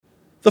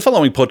The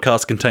following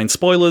podcast contains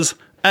spoilers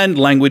and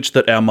language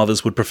that our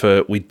mothers would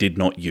prefer we did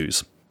not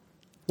use.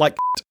 Like,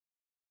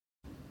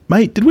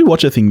 Mate, did we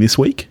watch a thing this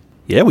week?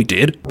 yeah, we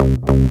did.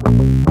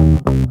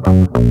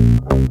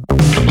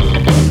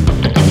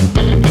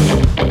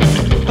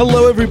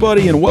 Hello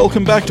everybody and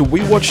welcome back to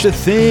We Watched a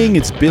Thing.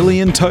 It's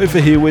Billy and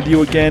Topher here with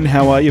you again.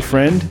 How are you,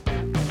 friend?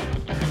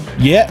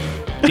 Yep,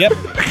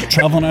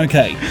 traveling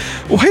okay.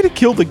 Way to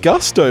kill the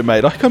gusto,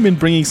 mate. I come in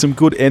bringing some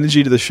good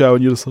energy to the show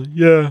and you're just like,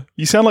 yeah.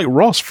 You sound like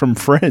Ross from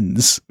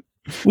Friends.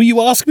 Well,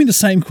 you ask me the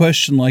same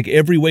question like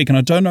every week, and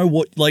I don't know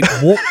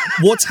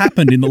what's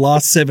happened in the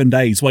last 7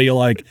 days where you're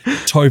like,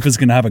 Topher's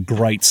going to have a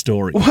great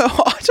story.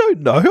 Well, I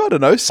don't know.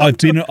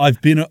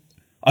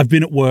 I've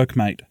been at work,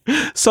 mate.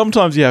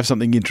 Sometimes you have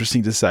something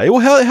interesting to say.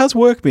 Well, how's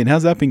work been?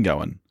 How's that been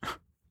going?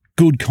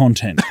 Good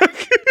content.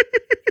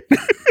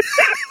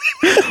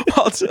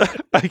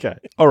 Okay,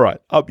 all right,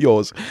 up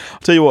yours. I'll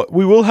tell you what,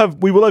 we will have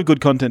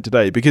good content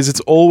today because it's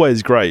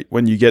always great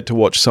when you get to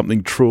watch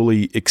something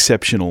truly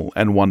exceptional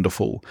and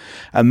wonderful.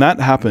 And that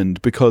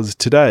happened because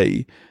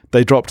today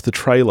they dropped the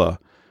trailer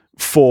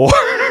for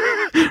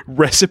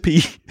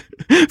Recipe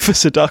for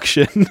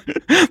Seduction,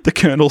 the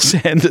Colonel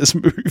Sanders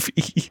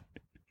movie.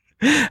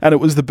 And it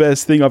was the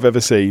best thing I've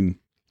ever seen.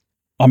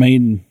 I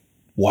mean,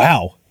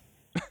 wow.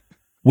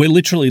 We're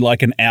literally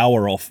like an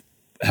hour off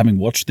having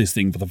watched this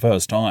thing for the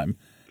first time.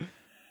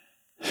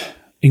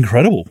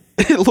 Incredible.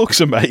 It looks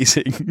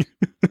amazing.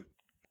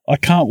 I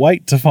can't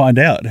wait to find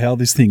out how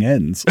this thing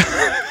ends.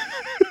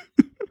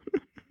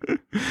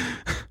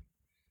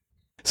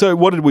 So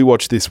what did we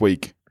watch this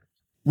week?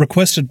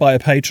 Requested by a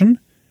patron,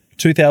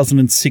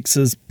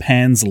 2006's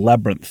Pan's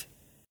Labyrinth.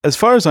 As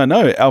far as I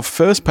know, our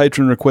first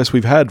patron request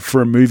we've had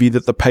for a movie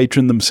that the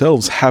patron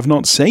themselves have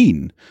not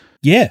seen.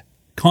 Yeah,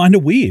 kind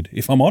of weird,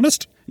 if I'm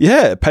honest.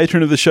 Yeah,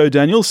 patron of the show,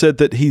 Daniel, said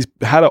that he's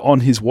had it on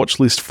his watch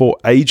list for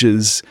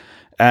ages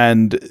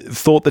and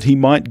thought that he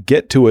might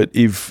get to it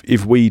if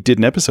we did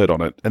an episode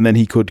on it, and then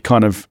he could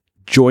kind of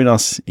join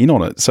us in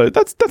on it. So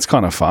that's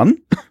kind of fun.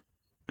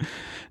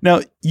 Now,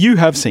 you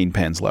have seen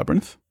Pan's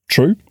Labyrinth.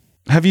 True.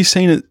 Have you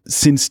seen it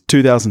since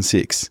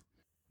 2006?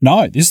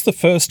 No, this is the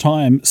first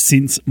time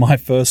since my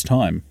first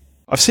time.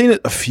 I've seen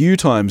it a few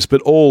times,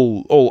 but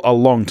all a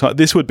long time.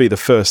 This would be the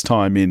first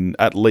time in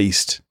at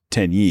least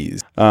 10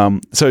 years.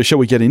 So shall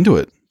we get into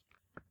it?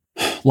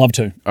 Love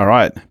to. All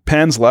right.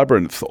 Pan's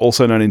Labyrinth,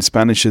 also known in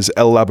Spanish as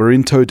El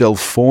Laberinto del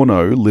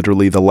Fauno,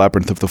 literally the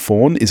Labyrinth of the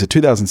Faun, is a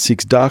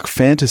 2006 dark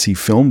fantasy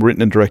film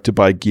written and directed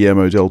by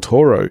Guillermo del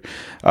Toro.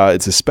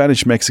 It's a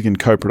Spanish-Mexican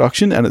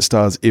co-production, and it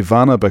stars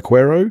Ivana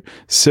Baquero,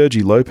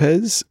 Sergi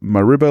Lopez,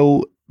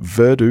 Maribel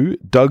Verdú,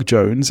 Doug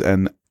Jones,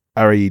 and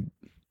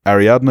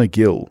Ariadna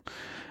Gil.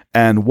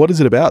 And what is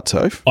it about,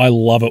 Toph? I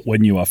love it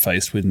when you are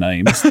faced with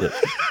names that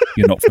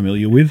you're not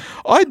familiar with.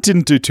 I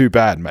didn't do too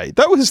bad, mate.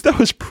 That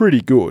was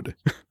pretty good.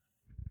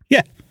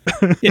 Yeah.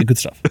 Yeah, good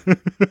stuff.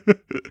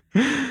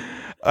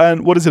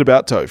 And what is it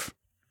about, Toph?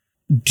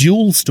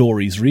 Dual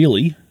stories,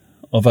 really,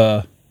 of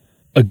a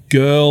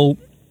girl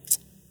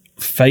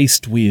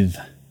faced with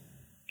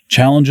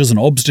challenges and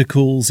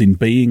obstacles in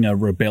being a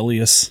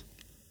rebellious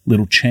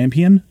little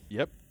champion.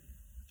 Yep.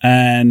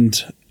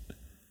 And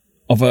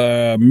of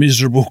a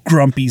miserable,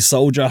 grumpy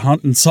soldier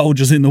hunting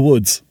soldiers in the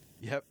woods.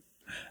 Yep.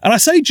 And I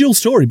say dual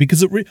story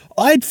because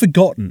I'd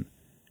forgotten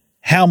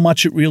how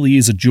much it really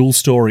is a dual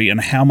story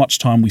and how much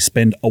time we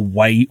spend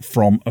away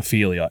from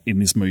Ophelia in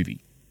this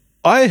movie.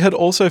 I had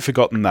also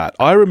forgotten that.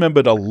 I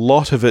remembered a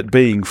lot of it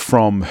being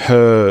from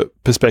her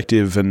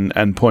perspective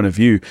and point of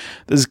view.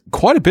 There's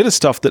quite a bit of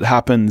stuff that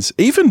happens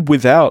even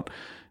without,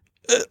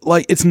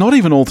 it's not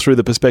even all through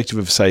the perspective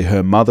of, say,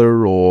 her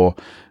mother or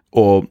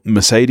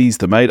Mercedes,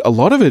 the maid. A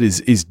lot of it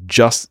is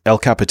just El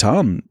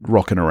Capitan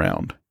rocking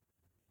around.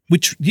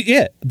 Which,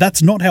 yeah,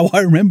 that's not how I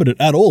remembered it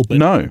at all. But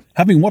no.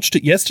 Having watched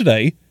it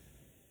yesterday,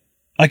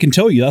 I can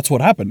tell you that's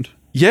what happened.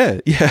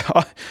 Yeah.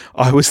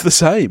 I was the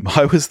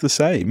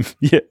same.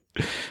 Yeah.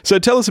 So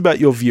tell us about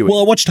your viewing.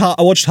 Well, I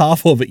watched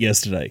half of it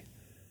yesterday.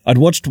 I'd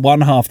watched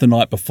one half the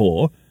night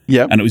before.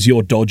 Yeah. And it was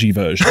your dodgy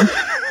version.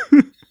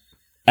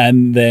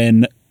 And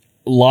then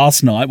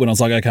last night when I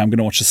was like, okay, I'm going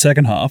to watch the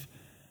second half,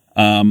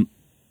 I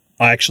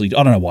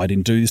don't know why I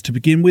didn't do this to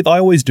begin with. I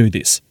always do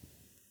this.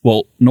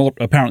 Well,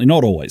 apparently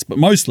not always, but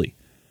mostly.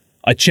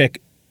 I check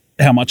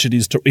how much it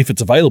is if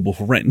it's available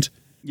for rent.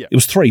 Yeah. It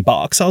was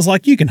 $3. I was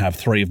like, you can have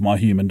 3 of my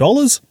human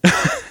dollars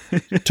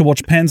to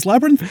watch Pan's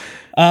Labyrinth.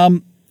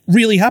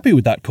 Really happy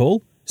with that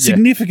call.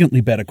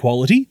 Significantly better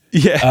quality.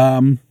 Yeah.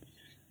 An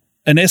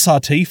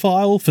SRT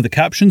file for the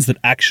captions that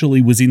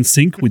actually was in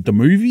sync with the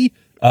movie.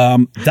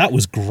 That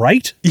was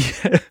great.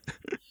 Yeah.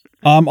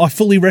 I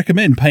fully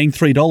recommend paying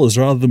 $3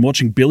 rather than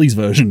watching Billy's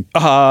version.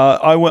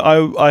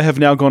 I have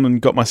now gone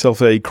and got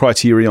myself a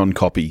Criterion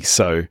copy,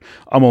 so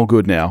I'm all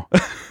good now.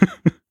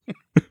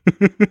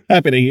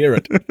 Happy to hear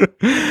it.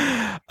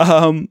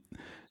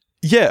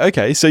 Yeah,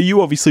 okay. So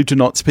you obviously do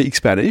not speak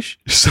Spanish,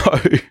 so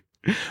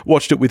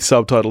watched it with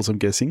subtitles, I'm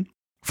guessing.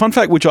 Fun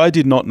fact, which I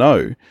did not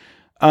know,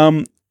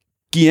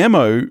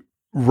 Guillermo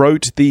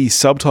wrote the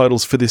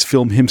subtitles for this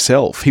film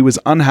himself. He was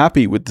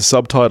unhappy with the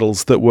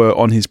subtitles that were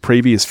on his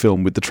previous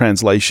film with the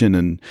translation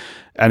and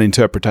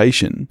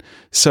interpretation.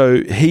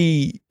 So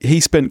he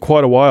spent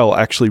quite a while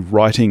actually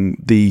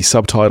writing the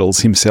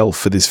subtitles himself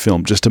for this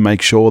film just to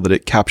make sure that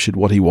it captured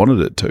what he wanted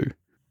it to.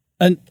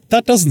 And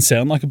that doesn't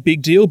sound like a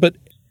big deal, but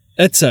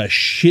it's a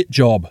shit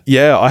job.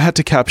 Yeah, I had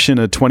to caption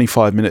a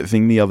 25-minute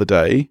thing the other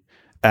day.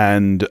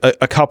 And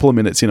a couple of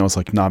minutes in, I was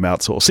like, no, I'm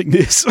outsourcing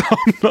this.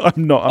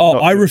 I'm not.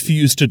 I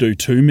refuse to do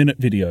 2-minute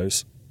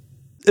videos.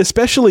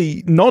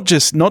 Especially not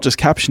just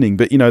captioning,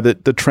 but,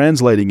 the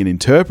translating and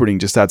interpreting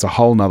just adds a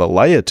whole nother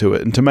layer to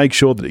it. And to make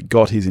sure that it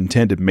got his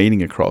intended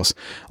meaning across.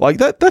 Like,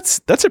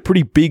 that's a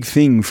pretty big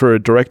thing for a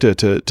director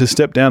to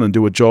step down and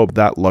do a job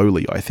that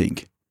lowly, I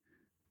think.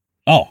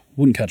 Oh,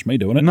 wouldn't catch me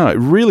doing it. No, it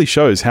really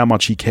shows how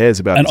much he cares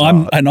about his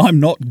art. And I'm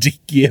not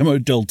Guillermo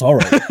del Toro.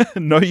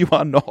 No, you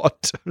are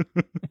not.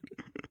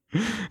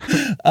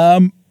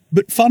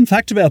 But fun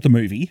fact about the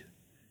movie,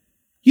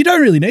 you don't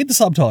really need the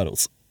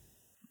subtitles.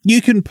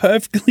 You can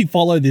perfectly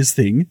follow this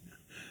thing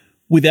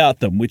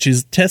without them, which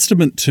is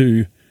testament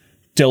to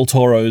Del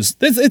Toro's...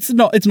 It's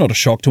not a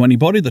shock to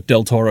anybody that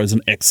Del Toro is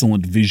an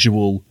excellent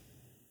visual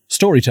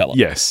storyteller.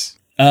 Yes.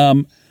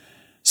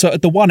 So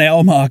at the 1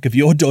 hour mark of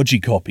your dodgy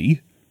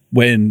copy,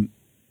 when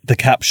the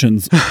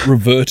captions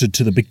reverted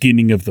to the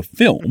beginning of the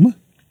film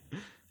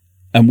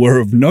and were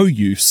of no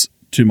use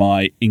to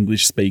my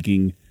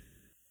English-speaking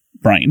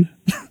brain,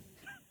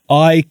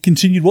 I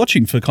continued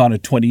watching for kind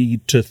of 20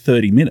 to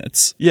 30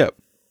 minutes. Yep.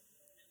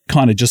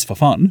 Kind of just for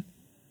fun.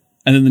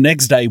 And then the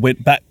next day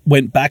went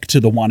back to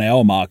the 1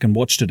 hour mark and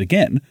watched it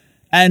again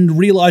and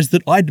realised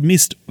that I'd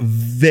missed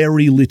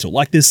very little.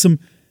 Like there's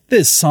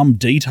some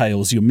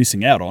details you're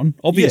missing out on,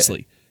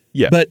 obviously.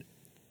 Yeah. But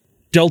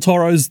Del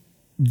Toro's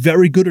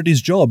very good at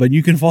his job and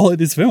you can follow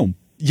this film.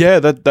 Yeah,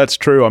 that's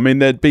true. I mean,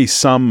 there'd be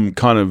some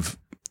kind of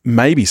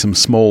maybe some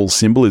small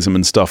symbolism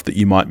and stuff that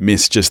you might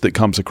miss just that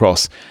comes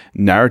across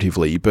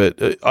narratively,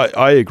 but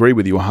I agree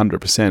with you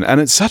 100%.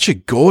 And it's such a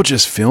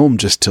gorgeous film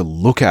just to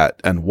look at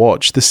and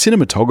watch. The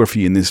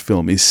cinematography in this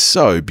film is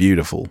so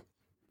beautiful.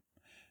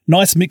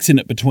 Nice mix in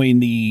it between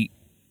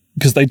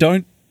because they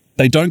don't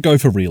go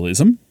for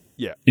realism.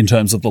 Yeah. In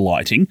terms of the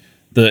lighting.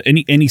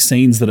 Any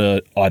scenes that are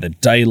either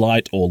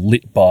daylight or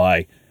lit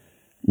by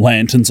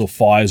lanterns or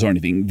fires or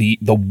anything, the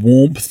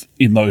warmth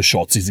in those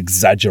shots is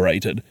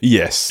exaggerated.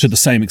 Yes. To the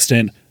same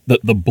extent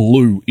that the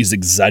blue is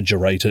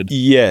exaggerated.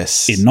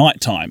 Yes. In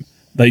nighttime.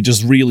 They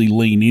just really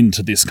lean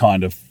into this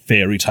kind of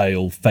fairy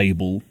tale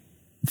fable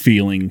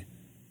feeling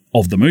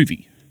of the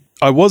movie.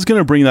 I was going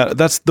to bring that.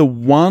 That's the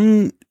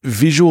one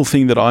visual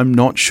thing that I'm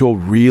not sure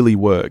really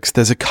works.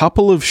 There's a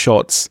couple of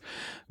shots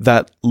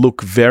that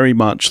look very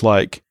much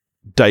like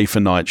day for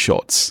night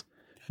shots.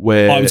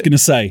 Where I was going to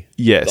say,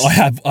 yes,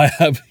 I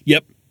have,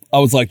 yep. I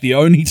was like, the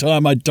only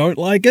time I don't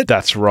like it,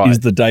 that's right,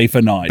 is the day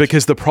for night.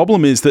 Because the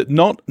problem is that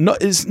not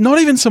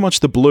even so much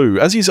the blue.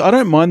 As you said, I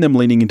don't mind them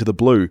leaning into the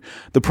blue.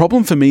 The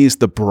problem for me is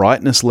the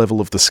brightness level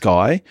of the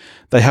sky.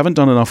 They haven't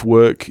done enough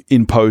work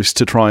in post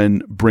to try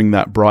and bring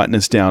that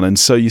brightness down. And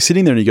so you're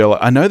sitting there and you go,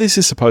 like, I know this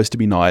is supposed to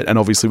be night, and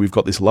obviously we've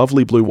got this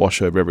lovely blue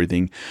wash over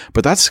everything,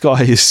 but that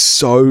sky is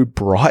so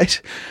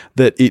bright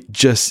that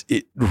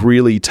it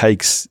really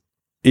takes.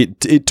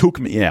 It took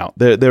me out.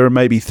 There are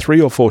maybe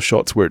 3 or 4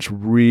 shots where it's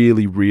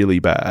really, really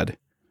bad.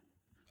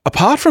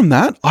 Apart from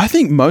that, I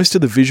think most of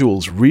the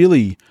visuals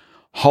really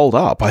hold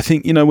up. I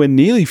think, we're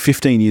nearly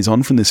 15 years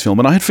on from this film,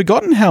 and I had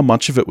forgotten how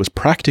much of it was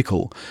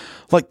practical.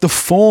 Like, the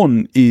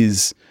fawn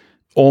is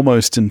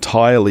almost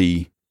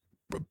entirely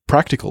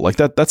practical. Like,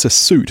 that's a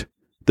suit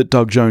that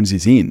Doug Jones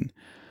is in.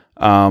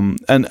 And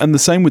the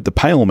same with the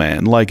Pale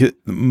Man. Like,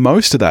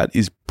 most of that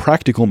is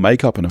practical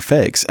makeup and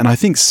effects, and I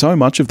think so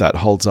much of that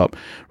holds up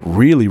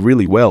really,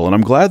 really well. And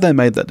I'm glad they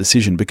made that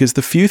decision, because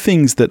the few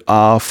things that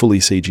are fully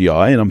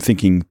CGI, and I'm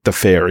thinking the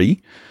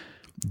fairy,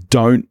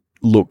 don't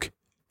look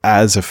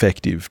as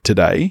effective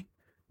today.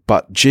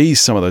 But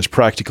geez, some of those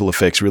practical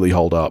effects really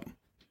hold up.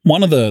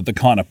 One of the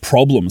kind of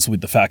problems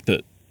with the fact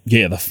that,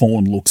 the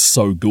fawn looks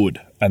so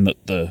good, and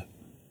that the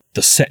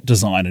set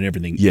design and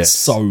everything is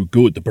so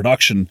good, the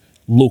production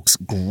looks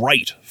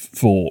great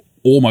for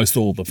almost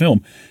all of the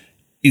film,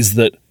 is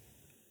that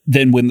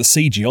then when the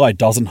CGI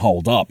doesn't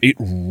hold up, it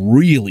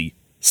really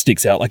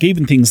sticks out. Like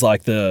even things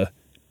like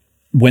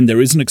when there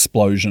is an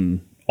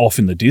explosion off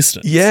in the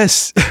distance.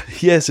 Yes.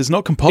 Yes, it's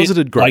not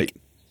composited great. Like,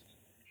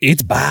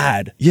 it's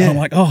bad. Yeah. And I'm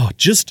like,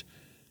 just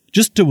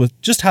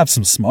have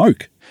some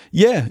smoke.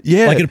 Yeah.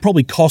 Like it'd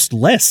probably cost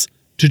less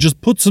to just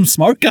put some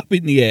smoke up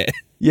in the air.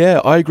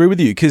 Yeah, I agree with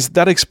you, because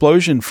that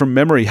explosion from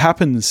memory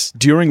happens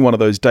during one of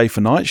those day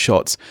for night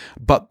shots,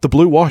 but the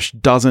blue wash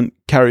doesn't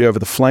carry over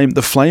the flame.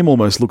 The flame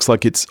almost looks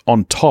like it's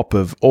on top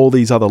of all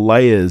these other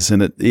layers,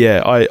 and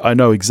I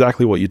know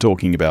exactly what you're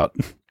talking about.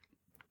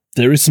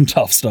 There is some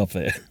tough stuff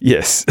there.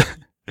 Yes.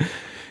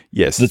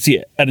 Yes.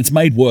 And it's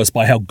made worse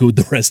by how good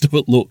the rest of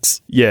it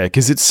looks. Yeah,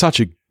 because it's such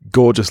a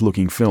gorgeous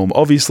looking film.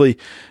 Obviously,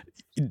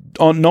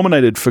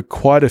 nominated for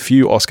quite a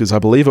few Oscars. I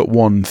believe it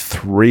won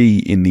 3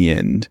 in the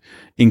end,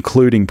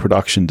 including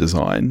production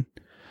design.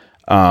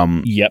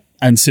 Yep,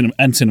 and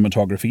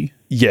cinematography.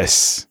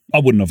 Yes. I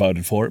wouldn't have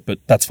voted for it, but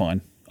that's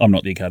fine. I'm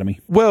not the Academy.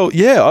 Well,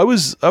 yeah, I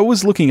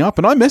was looking up,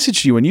 and I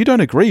messaged you, and you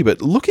don't agree,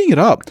 but looking it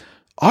up,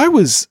 I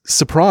was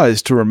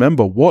surprised to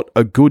remember what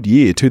a good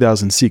year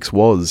 2006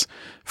 was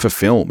for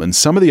film, and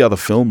some of the other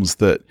films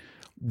that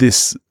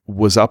this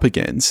was up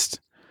against.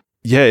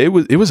 Yeah,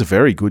 it was a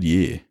very good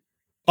year.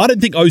 I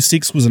don't think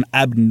 06 was an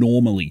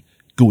abnormally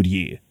good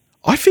year.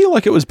 I feel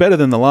like it was better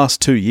than the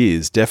last 2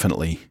 years,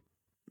 definitely.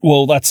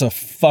 Well, that's a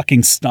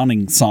fucking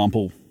stunning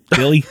sample,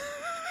 Billy.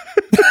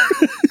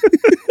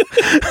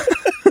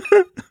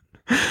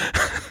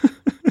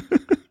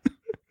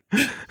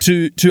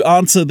 To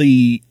answer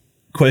the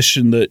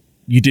question that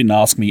you didn't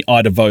ask me,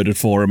 I'd have voted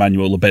for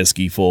Emmanuel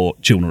Lubezki for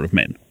Children of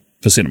Men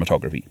for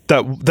cinematography.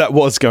 That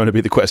was going to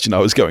be the question I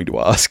was going to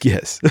ask,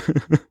 yes.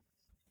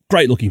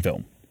 Great looking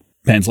film.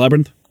 Pan's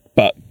Labyrinth,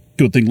 but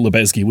good thing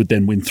Lubezki would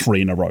then win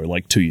 3 in a row,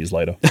 like 2 years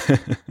later.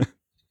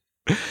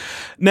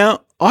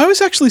 Now, I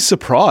was actually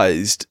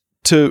surprised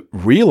to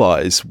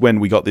realise when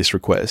we got this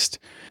request,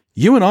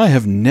 you and I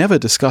have never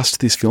discussed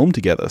this film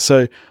together,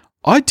 so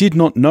I did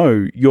not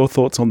know your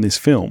thoughts on this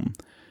film.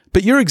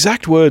 But your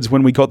exact words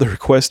when we got the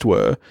request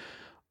were,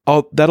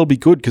 "Oh, that'll be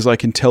good because I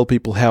can tell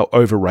people how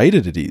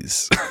overrated it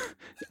is."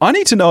 I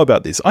need to know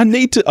about this. I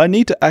need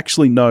to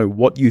actually know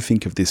what you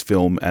think of this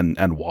film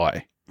and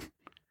why.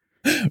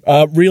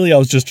 Really, I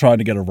was just trying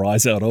to get a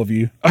rise out of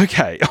you.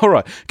 Okay, all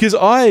right. Because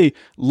I,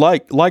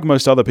 like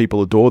most other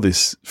people, adore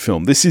this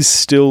film. This is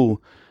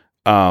still,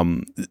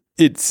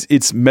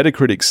 it's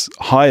Metacritic's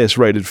highest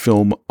rated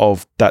film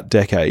of that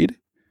decade.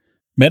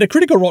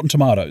 Metacritic or Rotten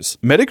Tomatoes?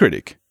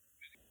 Metacritic.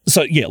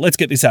 So, yeah, let's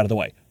get this out of the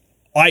way.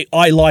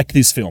 I like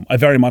this film. I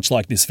very much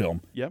like this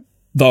film. Yep.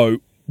 Though,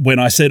 when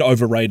I said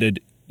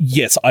overrated,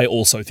 yes, I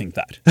also think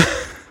that.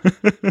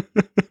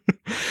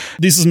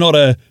 This is not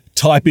a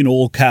type in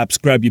all caps,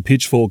 grab your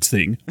pitchforks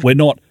thing. We're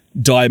not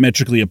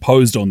diametrically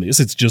opposed on this.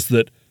 It's just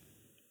that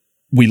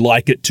we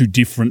like it to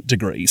different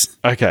degrees.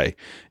 Okay.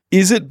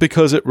 Is it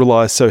because it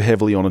relies so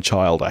heavily on a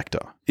child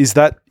actor? Is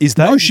that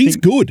No, she's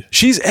good.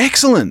 She's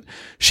excellent.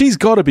 She's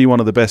got to be one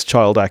of the best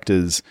child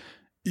actors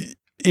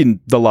in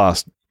the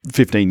last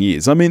 15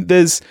 years. I mean,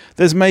 there's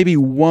maybe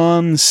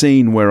one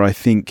scene where I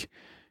think,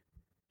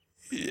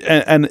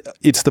 and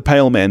it's the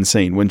Pale Man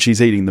scene when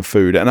she's eating the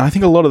food, and I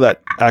think a lot of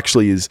that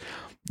actually is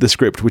the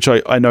script, which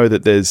I know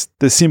that there's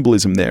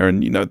symbolism there,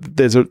 and you know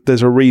there's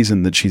a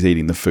reason that she's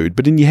eating the food,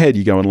 but in your head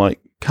you're going like,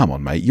 come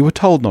on, mate, you were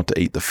told not to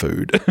eat the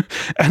food.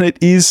 And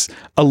it is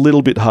a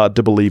little bit hard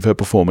to believe her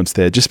performance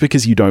there, just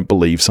because you don't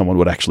believe someone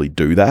would actually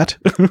do that.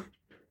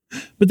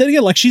 But then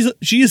again, like she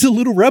is a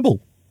little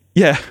rebel.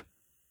 Yeah.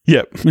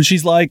 Yep. And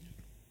she's like,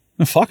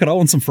 oh, fuck it, I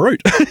want some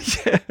fruit.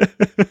 Yeah.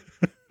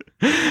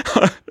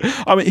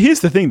 I mean,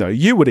 here's the thing though,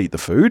 you would eat the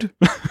food.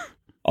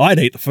 I'd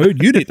eat the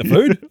food. You'd eat the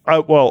food. I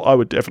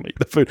would definitely eat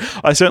the food.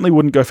 I certainly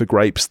wouldn't go for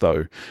grapes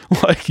though.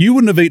 Like, you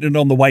wouldn't have eaten it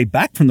on the way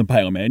back from the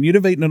Pale Man. You'd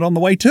have eaten it on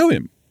the way to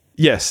him.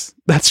 yes,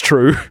 that's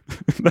true.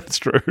 That's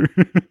true.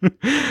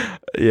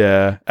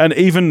 Yeah. And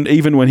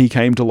even when he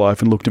came to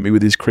life and looked at me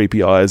with his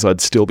creepy eyes,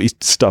 I'd still be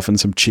stuffing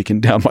some chicken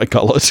down my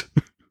gullet.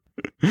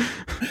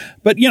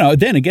 But, you know,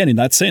 then again, in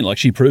that scene, like,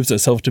 she proves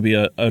herself to be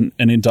an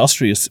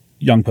industrious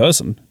young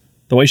person.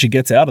 The way she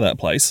gets out of that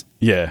place.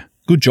 Yeah.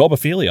 Good job,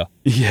 Ophelia.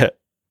 Yeah.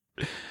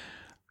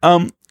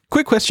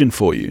 Quick question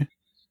for you.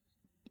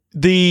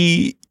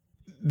 The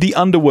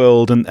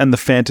underworld and the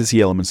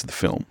fantasy elements of the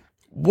film.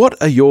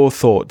 What are your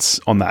thoughts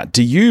on that?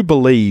 Do you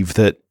believe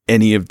that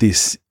any of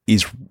this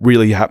is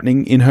really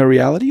happening in her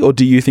reality, or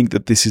do you think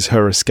that this is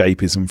her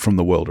escapism from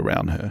the world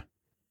around her?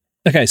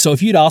 Okay, so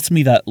if you'd asked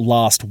me that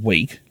last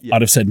week, yeah,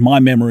 I'd have said my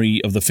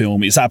memory of the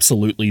film is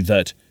absolutely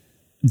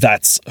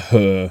that's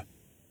her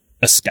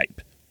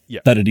escape. Yeah.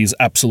 That it is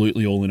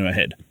absolutely all in her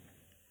head.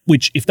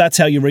 Which, if that's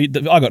how you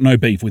read, I got no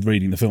beef with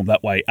reading the film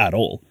that way at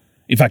all.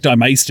 In fact, it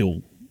may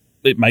still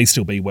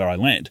be where I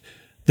land.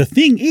 The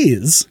thing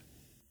is,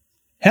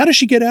 how does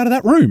she get out of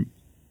that room?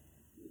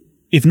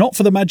 If not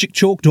for the magic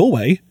chalk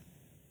doorway,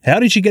 how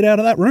did she get out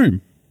of that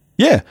room?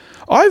 Yeah,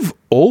 I've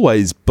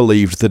always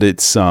believed that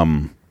it's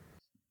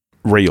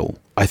real,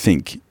 I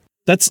think.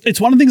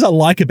 It's one of the things I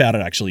like about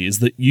it, actually, is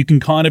that you can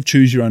kind of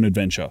choose your own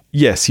adventure.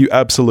 Yes, you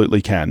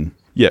absolutely can.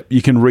 Yeah,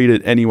 you can read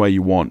it any way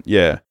you want,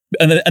 yeah.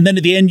 And then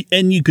at the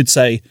end you could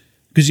say,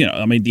 because, you know,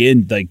 I mean, the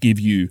end they give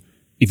you,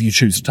 if you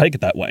choose to take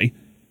it that way,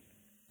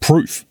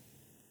 proof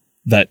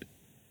that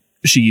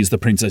she is the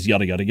princess,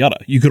 yada, yada, yada.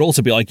 You could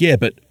also be like, yeah,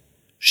 but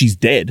she's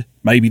dead.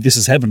 Maybe this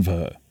is heaven for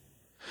her.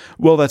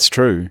 Well, that's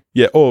true.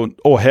 Yeah,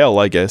 or hell,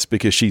 I guess,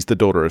 because she's the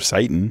daughter of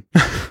Satan.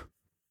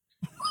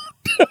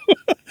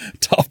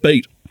 Tough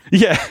beat.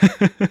 Yeah.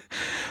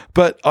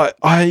 But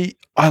I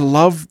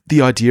love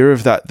the idea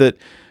of that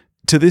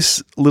to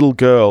this little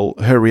girl,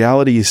 her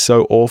reality is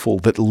so awful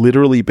that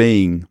literally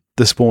being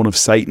the spawn of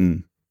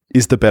Satan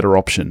is the better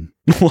option.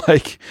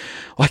 like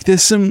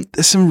there's some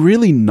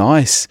really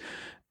nice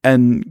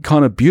and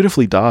kind of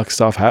beautifully dark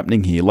stuff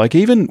happening here. Like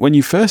even when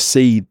you first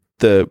see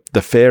the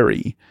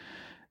fairy,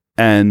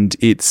 and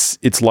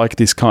it's like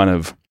this kind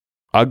of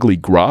ugly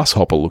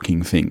grasshopper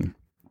looking thing.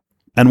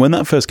 And when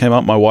that first came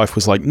up, my wife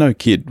was like, no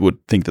kid would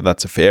think that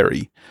that's a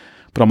fairy.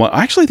 But I'm like,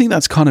 I actually think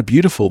that's kind of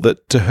beautiful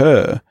that to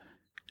her,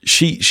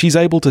 she's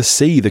able to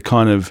see the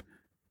kind of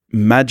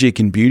magic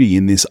and beauty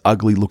in this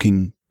ugly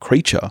looking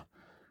creature.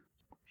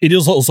 It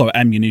is also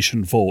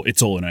ammunition for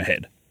it's all in her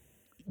head.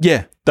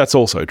 Yeah, that's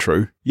also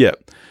true. Yeah.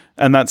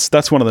 And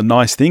that's one of the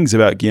nice things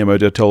about Guillermo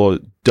del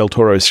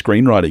Toro's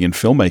screenwriting and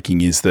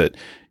filmmaking is that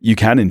you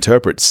can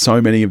interpret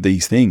so many of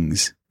these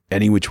things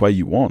any which way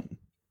you want.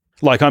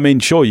 Like, I mean,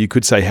 sure, you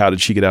could say, how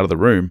did she get out of the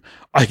room?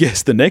 I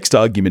guess the next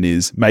argument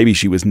is maybe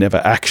she was never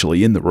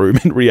actually in the room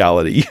in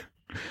reality.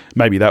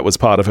 Maybe that was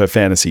part of her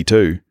fantasy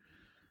too.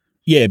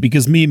 Yeah,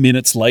 because mere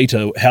minutes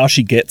later, how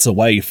she gets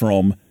away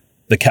from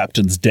the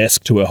captain's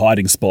desk to her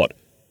hiding spot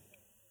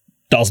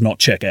does not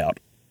check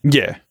out.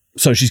 Yeah.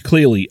 So she's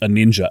clearly a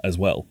ninja as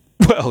well.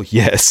 Well,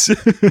 yes.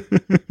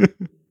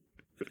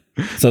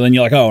 So then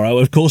you're like, oh, well,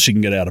 of course she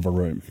can get out of a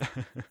room.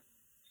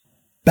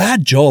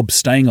 Bad job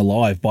staying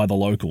alive by the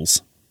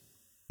locals.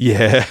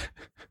 Yeah.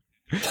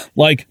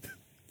 Like,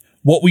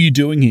 what were you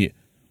doing here?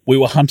 We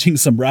were hunting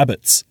some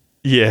rabbits.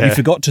 Yeah. You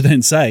forgot to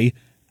then say,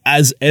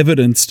 as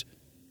evidenced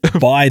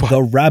by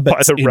the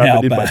rabbits in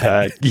our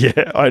bag.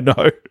 Yeah, I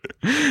know.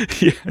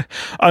 Yeah.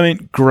 I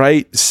mean,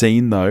 great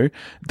scene though.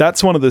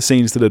 That's one of the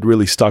scenes that had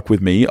really stuck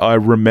with me. I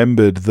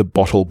remembered the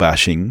bottle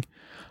bashing.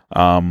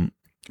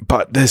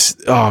 But this,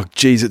 oh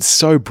geez, it's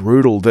so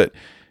brutal that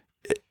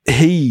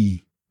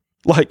he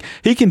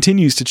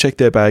continues to check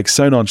their bags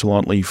so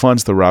nonchalantly. He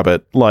finds the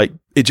rabbit. Like,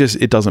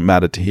 it doesn't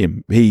matter to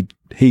him.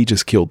 He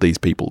just killed these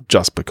people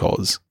just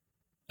because.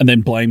 And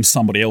then blames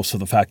somebody else for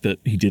the fact that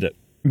he did it.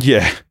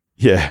 Yeah.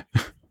 Yeah.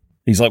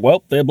 He's like,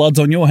 well, their blood's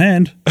on your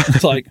hand.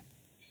 It's like,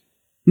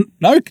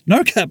 no,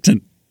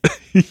 Captain.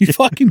 You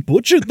fucking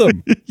butchered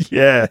them.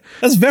 Yeah.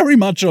 That's very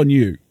much on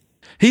you.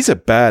 He's a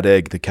bad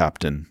egg, the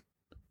captain.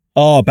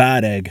 Oh,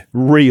 bad egg.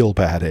 Real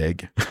bad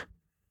egg.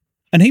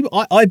 And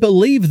I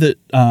believe that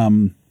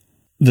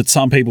that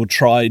some people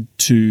tried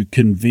to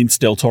convince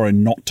Del Toro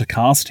not to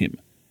cast him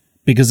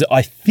because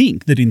I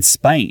think that in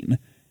Spain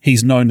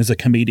he's known as a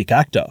comedic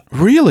actor.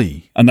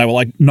 Really? And they were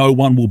like, no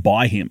one will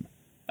buy him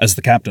as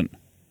the captain.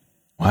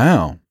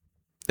 Wow.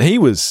 He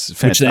was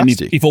fantastic. Which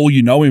then, if all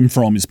you know him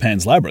from is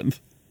Pan's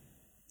Labyrinth,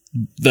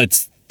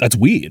 that's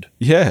weird.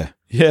 Yeah,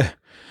 yeah.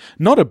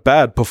 Not a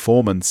bad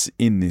performance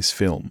in this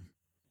film.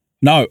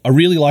 No, I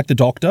really like the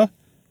Doctor.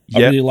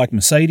 Yep. I really like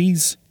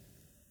Mercedes.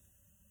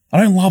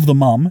 I don't love the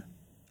mum.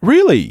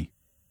 Really?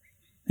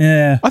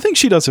 Yeah. I think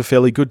she does a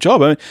fairly good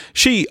job. I mean,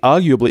 she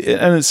arguably,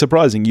 and it's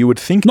surprising, you would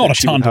think that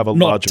she would have a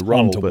larger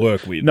role. Not a ton to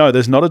work with. No,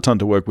 there's not a ton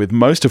to work with.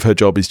 Most of her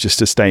job is just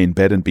to stay in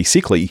bed and be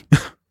sickly.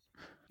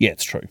 Yeah,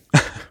 it's true.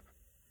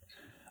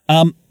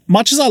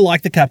 Much as I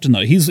like the captain,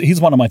 though,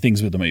 here's one of my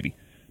things with the movie.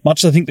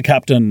 Much as I think the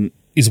captain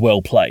is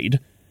well played,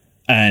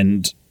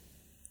 and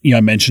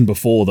I mentioned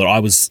before that I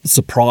was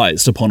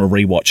surprised upon a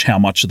rewatch how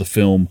much of the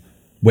film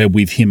we're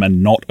with him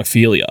and not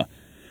Ophelia.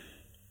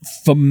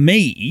 For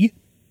me,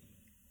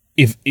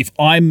 if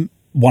I'm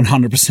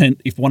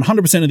 100%, if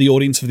 100% of the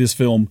audience for this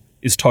film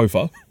is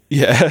Topher,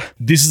 yeah,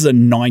 this is a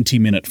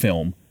 90-minute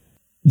film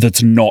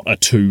that's not a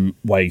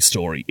two-way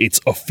story. It's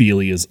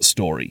Ophelia's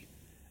story.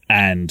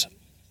 And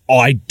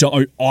I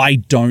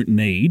don't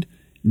need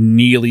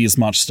nearly as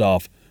much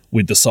stuff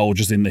with the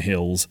soldiers in the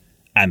hills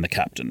and the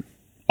captain.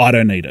 I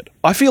don't need it.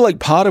 I feel like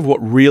part of what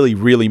really,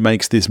 really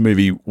makes this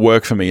movie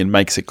work for me and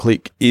makes it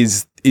click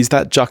is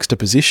that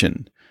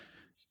juxtaposition.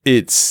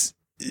 It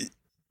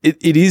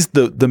is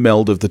the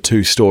meld of the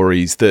two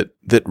stories that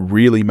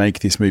really make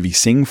this movie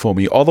sing for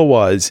me.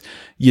 Otherwise,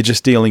 you're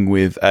just dealing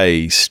with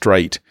a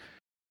straight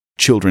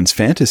children's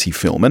fantasy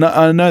film. And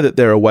I know that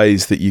there are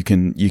ways that you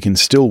can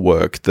still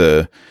work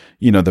the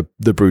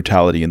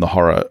brutality and the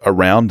horror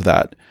around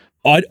that.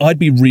 I'd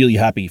be really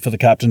happy for the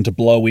captain to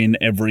blow in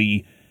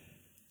every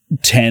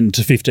 10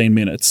 to 15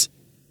 minutes,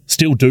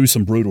 still do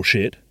some brutal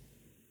shit,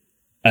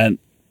 and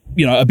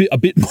a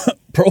bit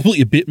probably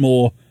a bit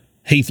more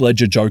Heath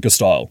Ledger Joker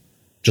style.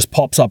 Just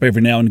pops up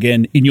every now and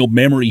again. In your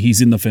memory,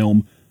 he's in the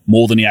film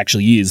more than he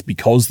actually is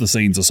because the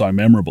scenes are so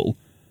memorable.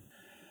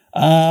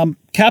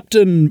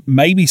 Captain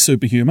maybe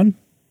superhuman.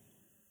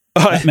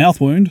 That mouth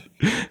wound.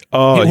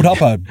 Healed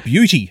up a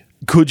beauty.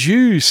 Could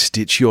you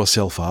stitch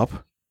yourself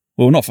up?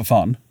 Well, not for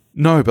fun.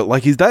 No, but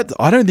like, is that?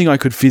 I don't think I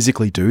could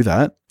physically do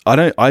that.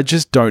 I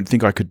just don't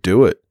think I could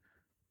do it.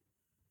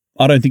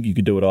 I don't think you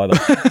could do it either.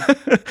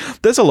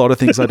 There's a lot of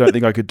things I don't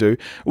think I could do.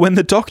 When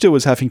the doctor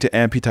was having to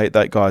amputate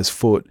that guy's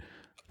foot,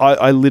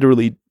 I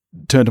literally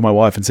turned to my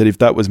wife and said, if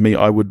that was me,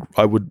 I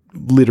would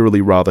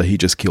literally rather he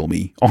just kill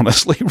me,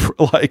 honestly.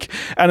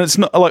 And it's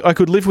not like I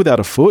could live without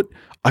a foot.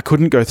 I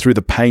couldn't go through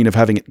the pain of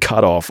having it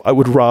cut off. I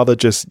would rather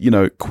just,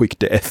 quick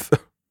death.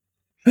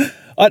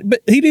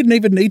 But he didn't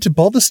even need to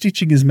bother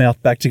stitching his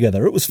mouth back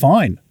together. It was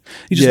fine.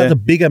 He just had a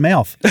bigger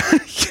mouth.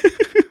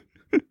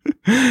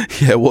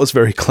 Yeah, it was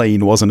very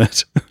clean, wasn't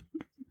it?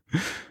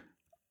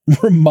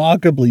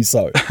 Remarkably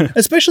so.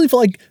 Especially for,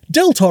 like,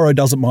 Del Toro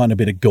doesn't mind a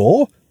bit of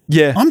gore.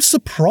 Yeah. I'm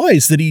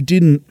surprised that he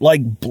didn't,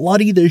 like,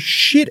 bloody the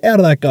shit out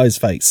of that guy's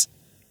face.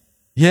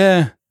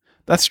 Yeah,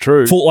 that's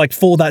true. For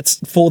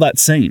that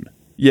scene.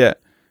 Yeah.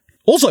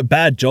 Also,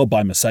 bad job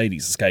by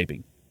Mercedes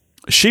escaping.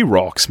 She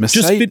rocks.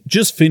 Mercedes.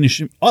 Just finish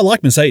him. I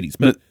like Mercedes,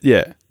 but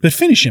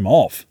finish him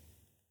off.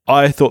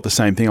 I thought the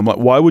same thing. I'm like,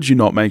 why would you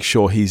not make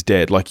sure he's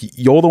dead? Like,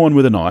 you're the one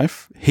with a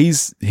knife.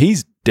 He's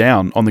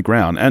down on the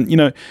ground. And, you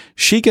know,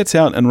 she gets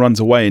out and runs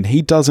away, and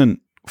he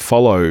doesn't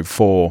follow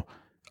for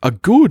a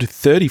good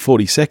 30,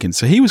 40 seconds.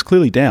 So he was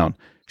clearly down.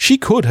 She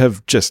could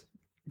have just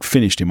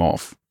finished him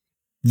off.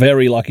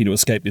 Very lucky to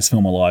escape this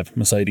film alive,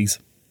 Mercedes.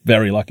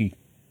 Very lucky.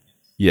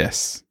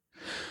 Yes.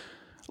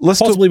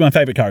 Possibly my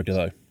favourite character,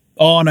 though.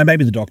 Oh, no,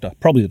 maybe the Doctor.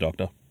 Probably the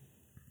Doctor.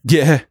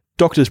 Yeah,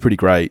 Doctor's pretty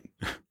great.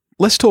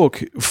 Let's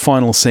talk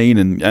final scene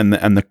and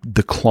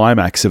the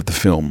climax of the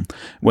film,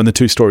 when the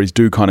two stories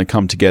do kind of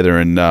come together,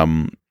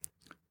 and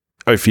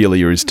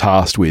Ophelia is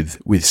tasked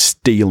with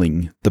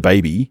stealing the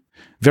baby.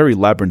 Very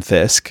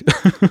Labyrinth-esque.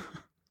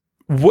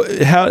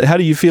 How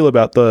do you feel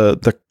about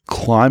the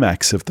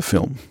climax of the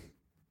film?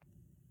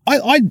 I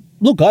like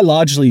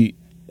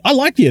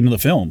the end of the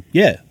film.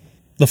 Yeah.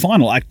 The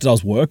final act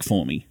does work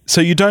for me.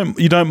 So you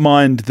don't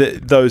mind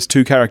those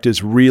two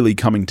characters really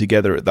coming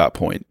together at that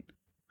point?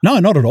 No,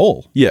 not at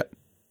all. Yeah.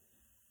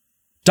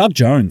 Doug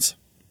Jones,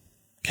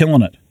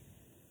 killing it.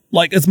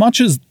 Like, as much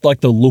as,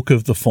 like, the look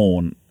of the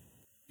fawn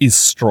is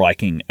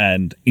striking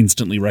and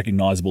instantly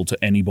recognizable to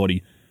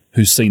anybody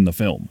who's seen the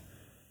film,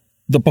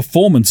 the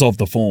performance of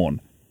the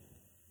fawn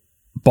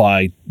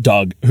by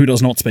Doug, who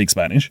does not speak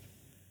Spanish,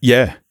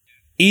 yeah,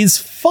 is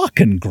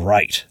fucking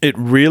great. It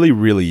really,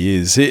 really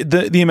is.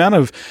 The amount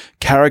of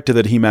character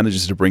that he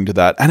manages to bring to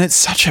that, and it's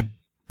such a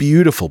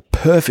beautiful,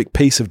 perfect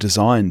piece of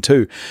design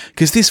too,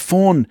 because this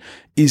fawn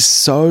is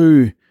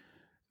so,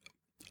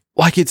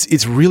 like,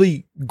 it's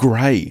really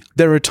grey.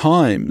 There are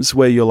times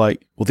where you're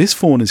like, well, this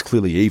fawn is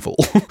clearly evil.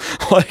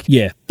 Like,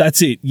 yeah,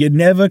 that's it. You're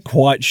never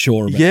quite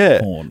sure about the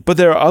fawn. But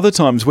there are other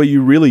times where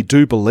you really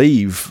do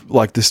believe,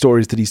 like, the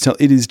stories that he's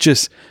telling. It is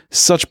just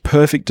such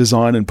perfect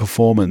design and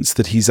performance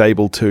that he's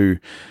able to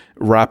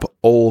wrap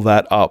all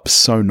that up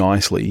so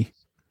nicely.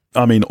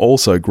 I mean,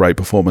 also great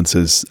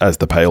performances as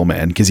the Pale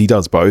Man, because he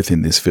does both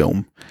in this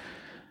film.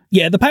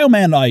 Yeah, the Pale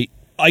Man, I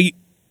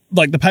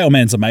like, the Pale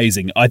Man's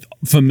amazing.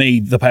 For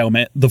me,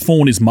 the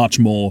fawn is much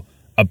more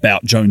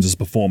about Jones's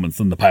performance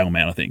than the Pale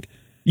Man, I think.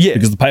 Yeah.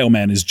 Because the Pale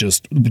Man is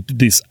just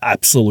this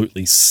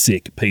absolutely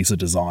sick piece of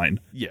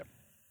design. Yeah.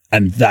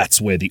 And that's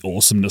where the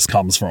awesomeness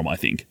comes from, I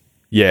think.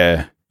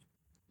 Yeah.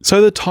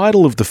 So the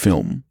title of the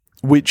film,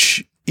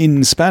 which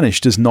in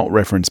Spanish does not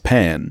reference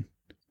Pan.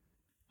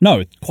 No,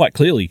 it quite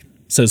clearly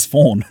says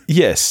fawn.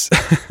 Yes.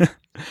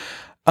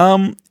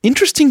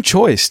 Interesting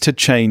choice to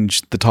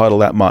change the title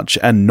that much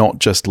and not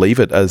just leave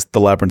it as The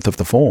Labyrinth of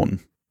the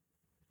Fawn.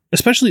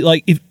 Especially,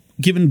 like,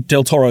 given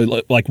Del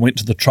Toro, like, went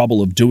to the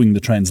trouble of doing the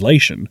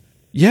translation.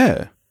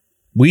 Yeah.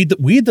 Weird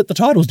that the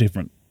title's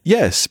different.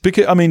 Yes,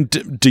 because, I mean,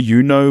 do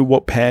you know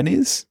what Pan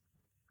is?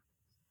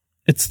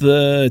 It's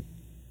the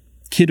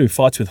kid who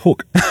fights with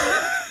Hook.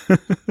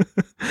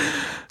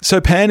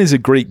 So Pan is a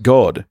Greek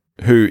god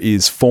who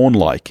is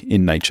fawn-like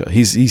in nature.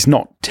 He's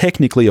not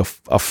technically a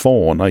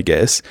fawn, I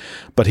guess,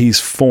 but he's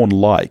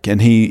fawn-like,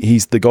 and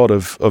he's the god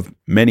of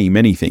many,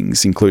 many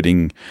things,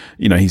 including,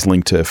 you know, he's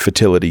linked to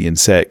fertility and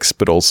sex,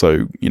 but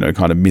also, you know,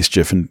 kind of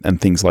mischief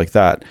and things like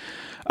that.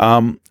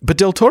 But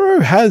Del Toro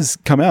has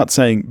come out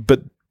saying,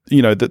 but,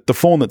 you know, the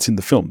fawn that's in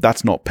the film,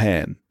 that's not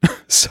Pan.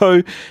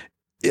 So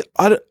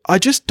I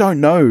just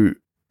don't know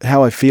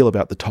how I feel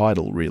about the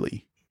title,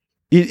 really.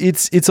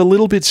 It's a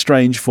little bit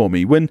strange for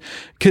me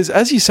because,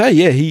 as you say,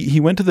 yeah,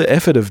 he went to the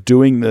effort of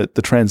doing the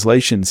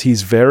translations.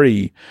 He's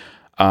very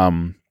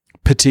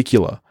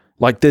particular.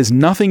 Like, there's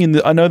nothing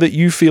in I know that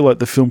you feel like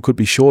the film could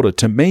be shorter.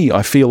 To me,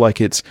 I feel like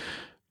it's,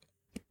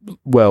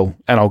 well,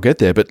 and I'll get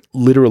there, but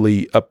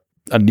literally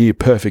a near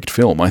perfect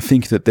film. I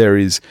think that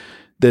there's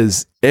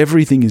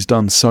everything is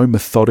done so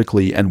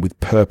methodically and with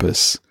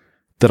purpose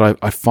that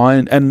I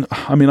find, and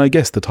I mean, I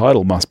guess the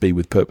title must be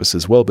with purpose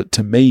as well, but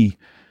to me,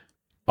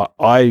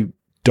 I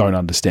don't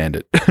understand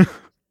it.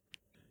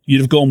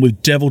 You'd have gone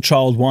with Devil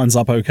Child Winds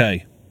Up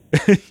Okay.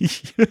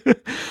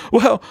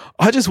 Well,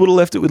 I just would have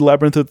left it with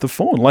Labyrinth of the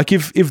Fawn. Like,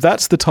 if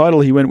that's the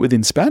title he went with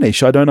in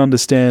Spanish, I don't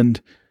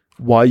understand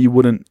why you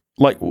wouldn't,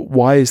 like,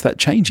 why is that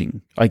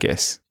changing, I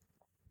guess?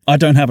 I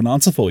don't have an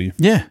answer for you.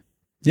 Yeah.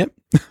 Yep.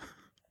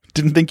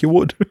 Didn't think you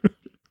would.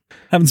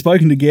 Haven't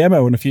spoken to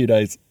Guillermo in a few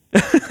days.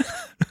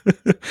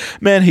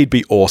 Man, he'd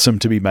be awesome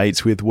to be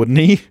mates with, wouldn't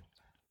he?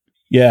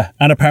 Yeah,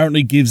 and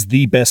apparently gives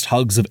the best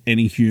hugs of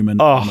any human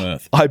on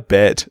Earth. I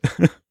bet.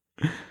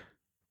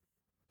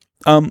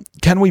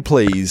 Can we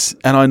please,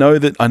 and I know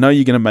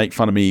you're going to make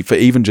fun of me for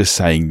even just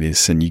saying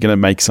this, and you're going to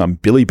make some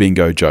Billy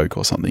Bingo joke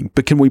or something,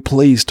 but can we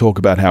please talk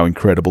about how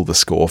incredible the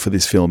score for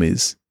this film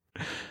is?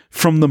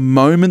 From the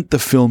moment the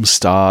film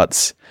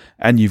starts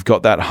and you've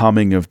got that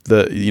humming of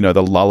the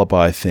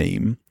lullaby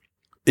theme,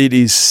 it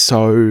is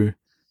so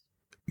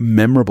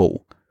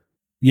memorable.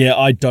 Yeah,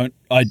 I don't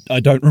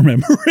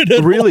remember it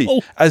at Really?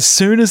 all. As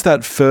soon as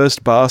that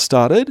first bar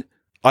started,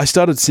 I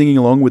started singing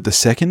along with the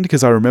second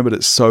because I remembered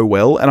it so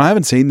well. And I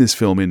haven't seen this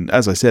film in,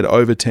 as I said,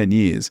 over 10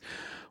 years.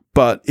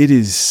 But it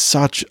is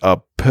such a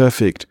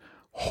perfect,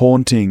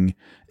 haunting,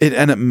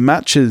 and it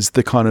matches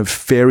the kind of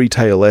fairy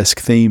tale-esque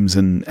themes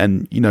and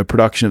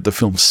production of the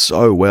film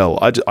so well.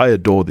 I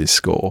adore this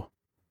score.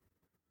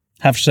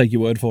 Have to take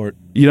your word for it.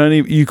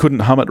 You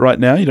couldn't hum it right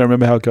now? You don't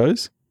remember how it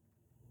goes?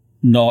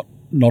 Not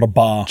a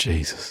bar.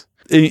 Jesus.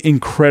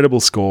 Incredible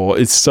score.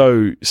 It's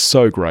so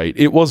great.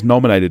 It was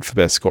nominated for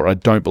Best Score. I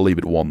don't believe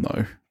it won,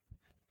 though.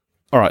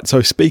 All right,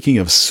 so speaking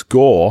of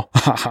score,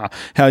 how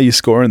are you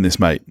scoring this,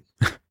 mate?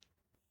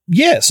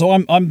 Yeah, so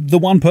I'm the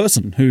one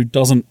person who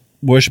doesn't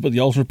worship at the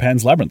altar of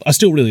Pan's Labyrinth. I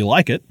still really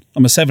like it.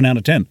 I'm a 7 out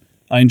of 10.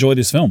 I enjoy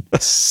this film. A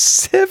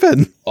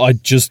 7? I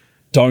just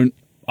don't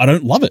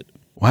love it.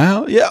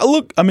 Wow. Yeah,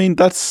 look, you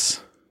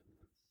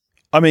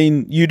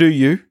do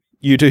you.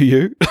 You do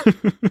you.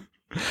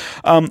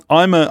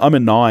 I'm a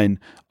 9.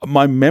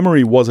 My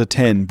memory was a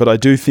 10, but I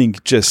do think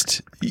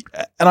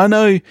and I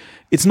know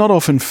it's not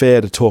often fair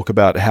to talk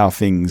about how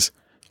things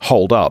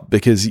hold up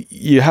because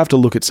you have to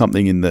look at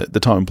something in the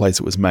time and place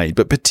it was made.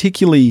 But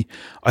particularly,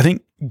 I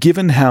think,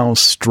 given how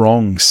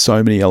strong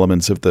so many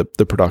elements of the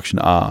production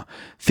are,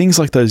 things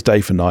like those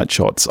day for night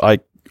shots, I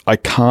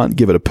can't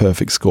give it a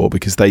perfect score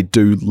because they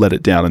do let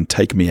it down and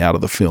take me out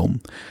of the film.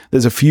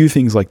 There's a few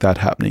things like that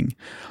happening.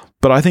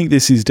 But I think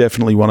this is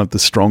definitely one of the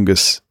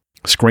strongest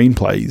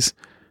screenplays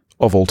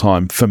of all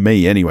time, for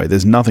me anyway.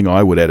 There's nothing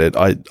I would edit.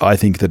 I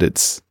think that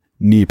it's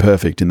near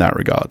perfect in that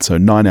regard. So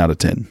 9 out of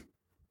 10.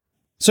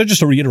 So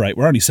just to reiterate,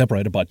 we're only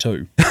separated by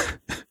 2.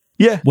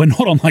 Yeah. We're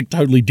not on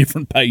totally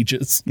different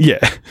pages. Yeah.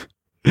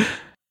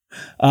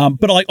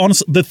 But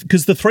honestly,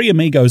 because the three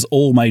Amigos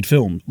all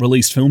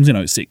released films in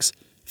 2006.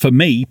 For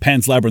me,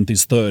 Pan's Labyrinth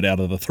is 3rd out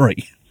of the 3.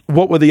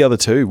 What were the other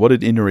 2? What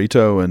did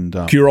Inarito and...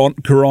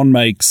 Cuarón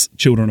makes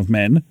Children of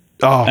Men,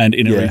 and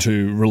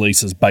Inarritu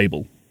releases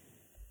Babel.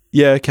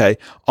 Yeah, okay.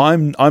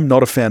 I'm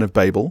not a fan of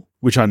Babel,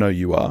 which I know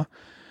you are.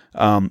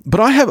 But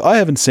I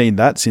haven't seen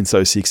that since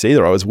 2006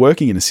 either. I was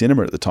working in a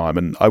cinema at the time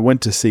and I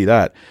went to see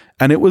that.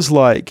 And it was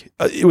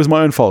it was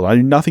my own fault. I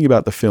knew nothing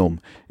about the film.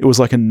 It was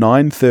like a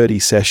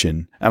 9:30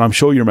 session. And I'm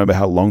sure you remember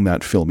how long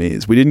that film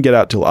is. We didn't get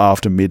out till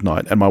after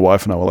midnight. And my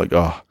wife and I were like,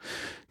 oh,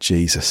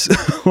 Jesus.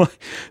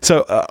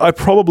 So I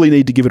probably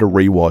need to give it a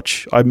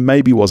rewatch. I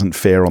maybe wasn't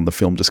fair on the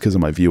film just because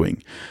of my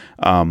viewing.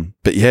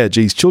 But yeah,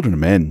 geez, Children of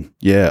Men.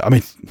 Yeah,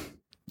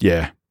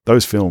 yeah,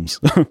 those films.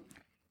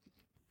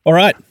 All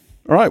right.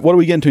 What are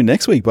we getting to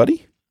next week,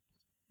 buddy?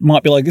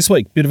 Might be like this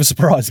week. Bit of a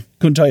surprise.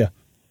 Couldn't tell you.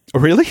 Oh,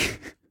 really?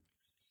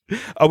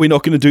 Are we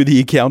not going to do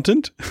The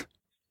Accountant?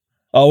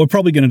 Oh, we're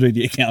probably going to do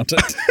The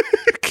Accountant.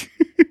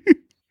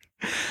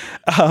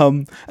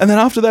 And then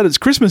after that, it's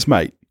Christmas,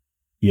 mate.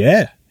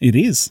 Yeah, it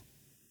is.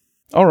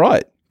 All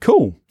right,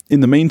 cool. In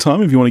the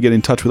meantime, if you want to get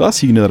in touch with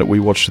us, you can do that at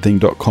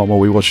wewatchthething.com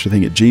or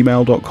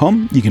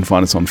wewatchthething@gmail.com. You can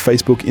find us on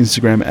Facebook,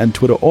 Instagram, and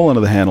Twitter, all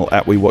under the handle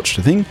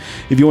 @wewatchthething.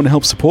 If you want to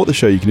help support the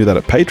show, you can do that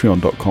at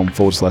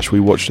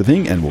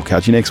patreon.com/wewatchthething, and we'll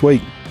catch you next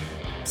week.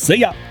 See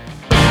ya.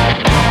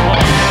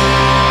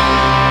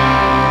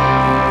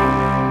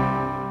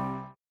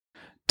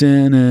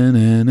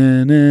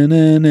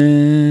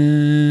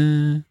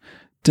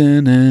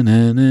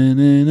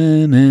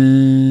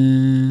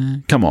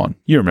 Come on,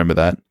 you remember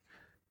that.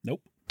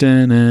 Nope.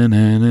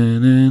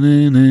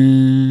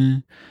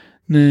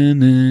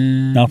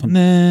 Nothing.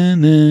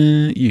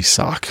 You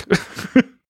suck.